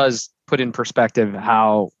it does put in perspective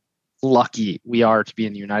how lucky we are to be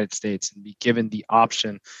in the United States and be given the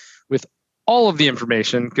option with all of the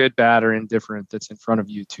information, good, bad, or indifferent, that's in front of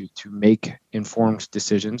you to make informed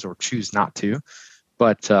decisions, or choose not to.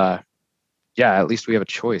 But at least we have a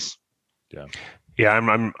choice. I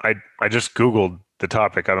just Googled the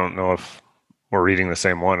topic. I don't know if we're reading the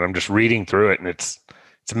same one. I'm just reading through it, and it's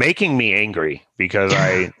making me angry because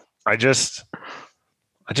I just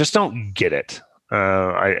don't get it.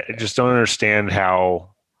 I just don't understand how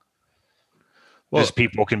just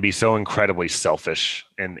people can be so incredibly selfish,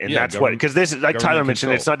 and that's what, because this is, like Tyler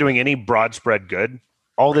mentioned, it's not doing any broad spread good.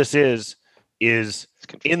 All this is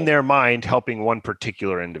in their mind helping one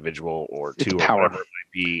particular individual or two, or whatever it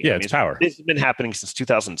might be. Yeah, it's power. This has been happening since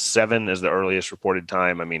 2007 as the earliest reported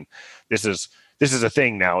time. I mean, this is a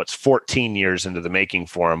thing now. It's 14 years into the making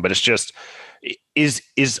for them, but it's just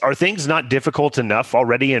are things not difficult enough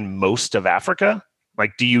already in most of Africa?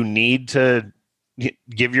 Like, do you need to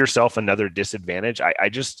give yourself another disadvantage?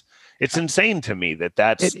 It's insane to me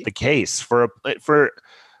that's the case for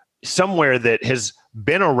somewhere that has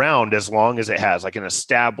been around as long as it has, like an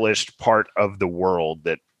established part of the world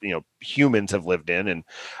that, humans have lived in. And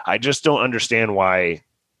I just don't understand why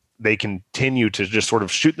they continue to just sort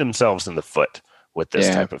of shoot themselves in the foot with this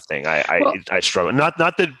type of thing. I struggle. Not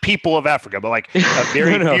the people of Africa, but like a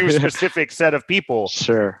very few specific set of people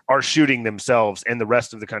are shooting themselves and the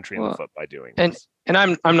rest of the country in the foot by doing this. And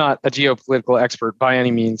I'm not a geopolitical expert by any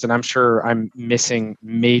means, and I'm sure I'm missing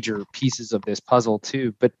major pieces of this puzzle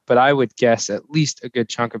too. But I would guess at least a good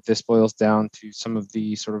chunk of this boils down to some of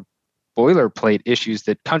the sort of boilerplate issues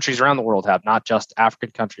that countries around the world have, not just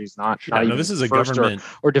African countries, not even this is a first government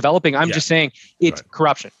or developing. I'm just saying it's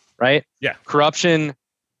corruption. Right? Yeah. Corruption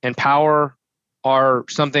and power are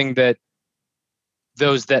something that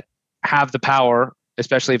those that have the power,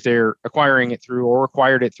 especially if they're acquiring it through or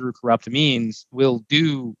acquired it through corrupt means, will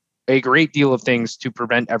do a great deal of things to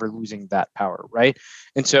prevent ever losing that power. Right.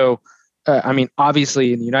 And so,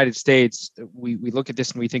 obviously in the United States, we look at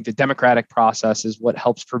this and we think the democratic process is what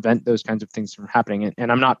helps prevent those kinds of things from happening.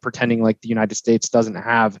 And I'm not pretending like the United States doesn't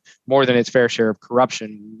have more than its fair share of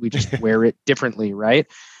corruption. We just wear it differently. Right.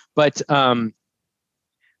 But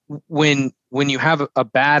when you have a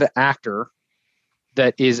bad actor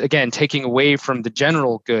that is, again, taking away from the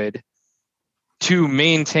general good to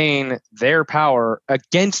maintain their power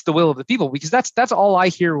against the will of the people, because that's all I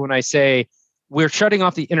hear when I say we're shutting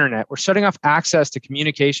off the internet, we're shutting off access to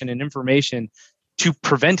communication and information to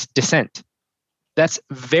prevent dissent. That's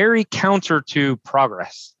very counter to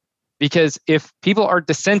progress, because if people are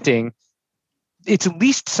dissenting, it's at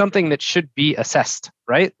least something that should be assessed,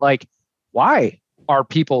 right? Like, why are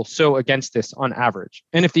people so against this on average?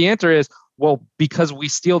 And if the answer is, well, because we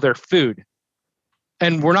steal their food,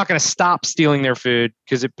 and we're not going to stop stealing their food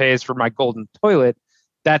because it pays for my golden toilet,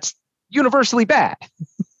 that's universally bad.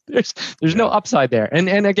 There's no upside there. And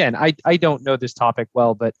again, I don't know this topic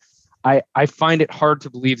well, but I find it hard to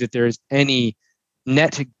believe that there is any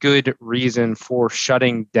net good reason for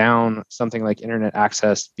shutting down something like internet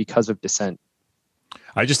access because of dissent.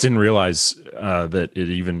 I just didn't realize that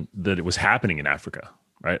it was happening in Africa,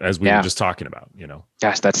 right? As we were just talking about,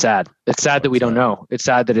 Yes, that's sad. It's sad that we don't know. It's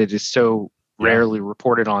sad that it is so rarely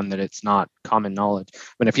reported on that it's not common knowledge.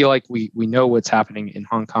 But I feel like we know what's happening in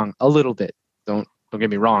Hong Kong a little bit. Don't get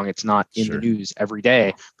me wrong. It's not in the news every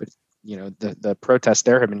day, but the protests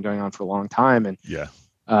there have been going on for a long time, and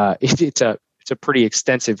it's a a pretty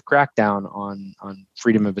extensive crackdown on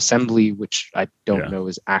freedom of assembly, which I don't know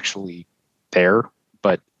is actually there,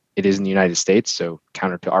 but it is in the United States, so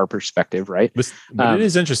counter to our perspective, right? But it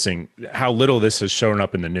is interesting how little this has shown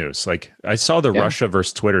up in the news. Like I saw the Russia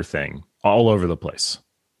versus Twitter thing all over the place,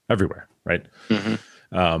 everywhere, right?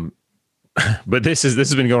 Mm-hmm. But this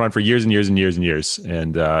has been going on for years and years and years and years,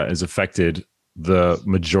 and has affected the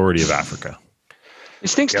majority of Africa. It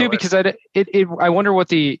stinks too, because I wonder what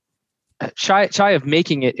the shy of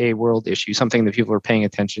making it a world issue, something that people are paying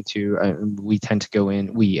attention to. We tend to go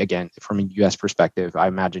in, again, from a U.S. perspective, I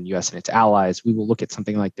imagine U.S. and its allies, we will look at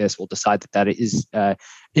something like this. We'll decide that is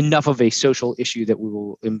enough of a social issue that we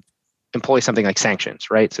will employ something like sanctions,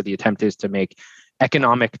 right? So the attempt is to make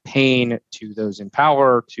economic pain to those in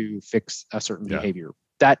power to fix a certain behavior.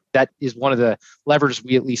 That is one of the levers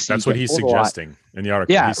we at least see. That's what he's suggesting in the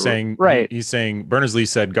article. Yeah, he's saying, right. He's saying Berners-Lee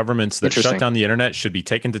said governments that shut down the internet should be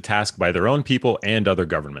taken to task by their own people and other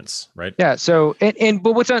governments, right? Yeah. So,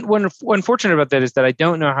 but what's unfortunate about that is that I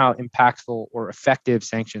don't know how impactful or effective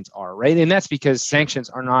sanctions are, right? And that's because sanctions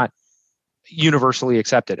are not universally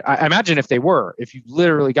accepted. I imagine if they were, if you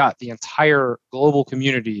literally got the entire global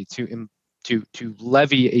community to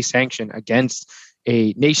levy a sanction against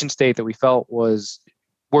a nation state that we felt was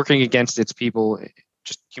working against its people,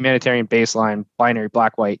 just humanitarian baseline, binary,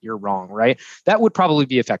 black, white, you're wrong, right? That would probably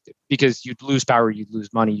be effective because you'd lose power, you'd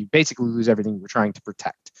lose money, you basically lose everything you're trying to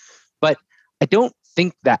protect. But I don't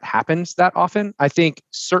think that happens that often. I think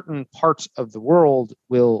certain parts of the world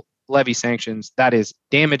will levy sanctions that is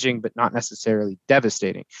damaging, but not necessarily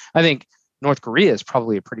devastating. I think North Korea is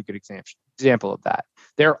probably a pretty good example of that.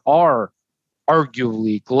 There are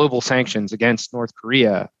arguably global sanctions against North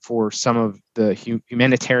Korea for some of the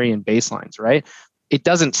humanitarian baselines, right? It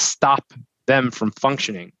doesn't stop them from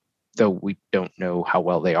functioning, though we don't know how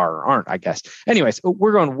well they are or aren't, I guess. Anyways,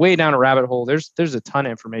 we're going way down a rabbit hole. There's a ton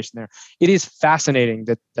of information there. It is fascinating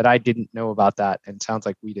that I didn't know about that, and sounds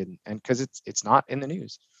like we didn't, and because it's not in the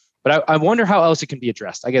news. But I wonder how else it can be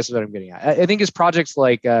addressed, I guess is what I'm getting at. I think it's projects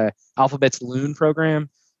like Alphabet's Loon program,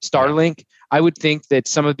 Starlink. I would think that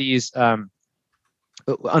some of these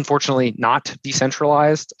unfortunately not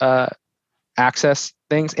decentralized access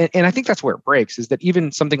things, and I think that's where it breaks, is that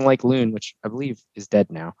even something like Loon, which I believe is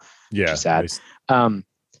dead now, which is sad.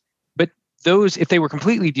 But those, if they were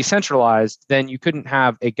completely decentralized, then you couldn't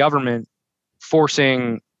have a government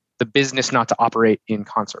forcing the business not to operate in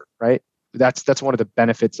concert, right? That's one of the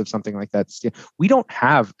benefits of something like that. We don't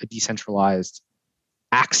have a decentralized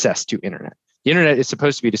access to internet. The internet is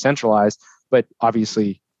supposed to be decentralized, but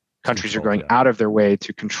obviously countries are going out of their way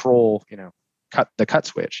to control, cut the cut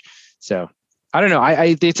switch. So I don't know.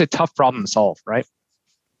 It's a tough problem to solve, right?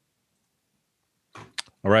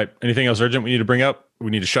 All right. Anything else urgent we need to bring up?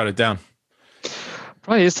 We need to shut it down.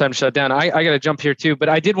 Probably is time to shut it down. I got to jump here too, but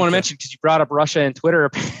I did want to mention, because you brought up Russia and Twitter,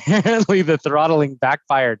 apparently the throttling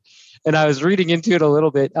backfired. And I was reading into it a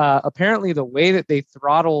little bit. Apparently the way that they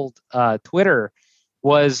throttled Twitter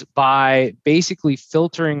was by basically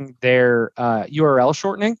filtering their URL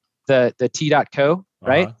shortening, the t.co,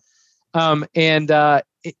 right? Uh-huh.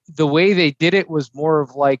 The way they did it was more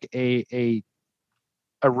of like a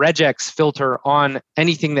regex filter on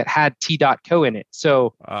anything that had t.co in it.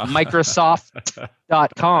 So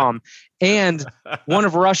Microsoft.com and one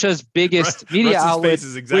of Russia's biggest media outlets,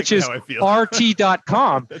 which is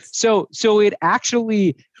RT.com. So it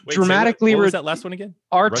actually dramatically. What was that last one again?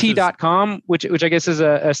 RT.com, which I guess is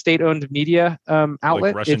a state-owned media outlet.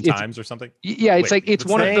 Like Russian Times or something? Yeah, it's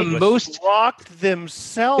one of the most blocked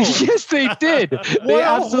themselves. Yes, they did. They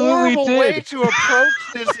absolutely did. Way to approach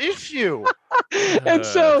this issue. And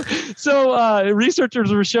so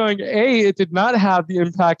researchers were showing, it did not have the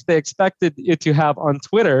impact they expected it to have on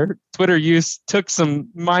Twitter. Twitter use took some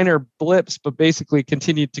minor blips, but basically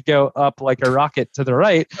continued to go up like a rocket to the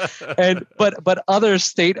right. But other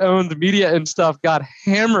state-owned media and stuff got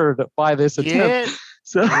hammered by this attempt.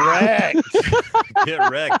 Get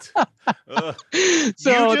wrecked.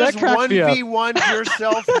 So you just 1v1'd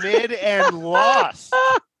yourself mid and lost.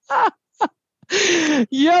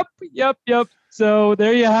 Yep. So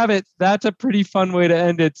there you have it. That's a pretty fun way to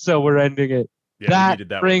end it. So we're ending it. Yeah,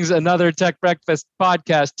 that brings another Tech Breakfast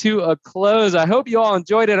podcast to a close. I hope you all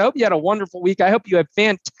enjoyed it. I hope you had a wonderful week. I hope you had a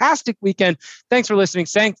fantastic weekend. Thanks for listening.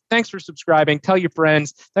 Thanks for subscribing. Tell your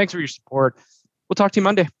friends. Thanks for your support. We'll talk to you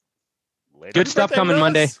Monday. Good stuff coming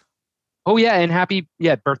Monday. Oh, yeah. And happy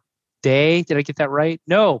birthday. Did I get that right?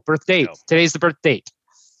 No, birth date. No. Today's the birth date.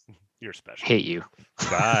 You're special. Hate you.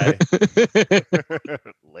 Bye.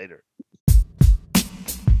 Later.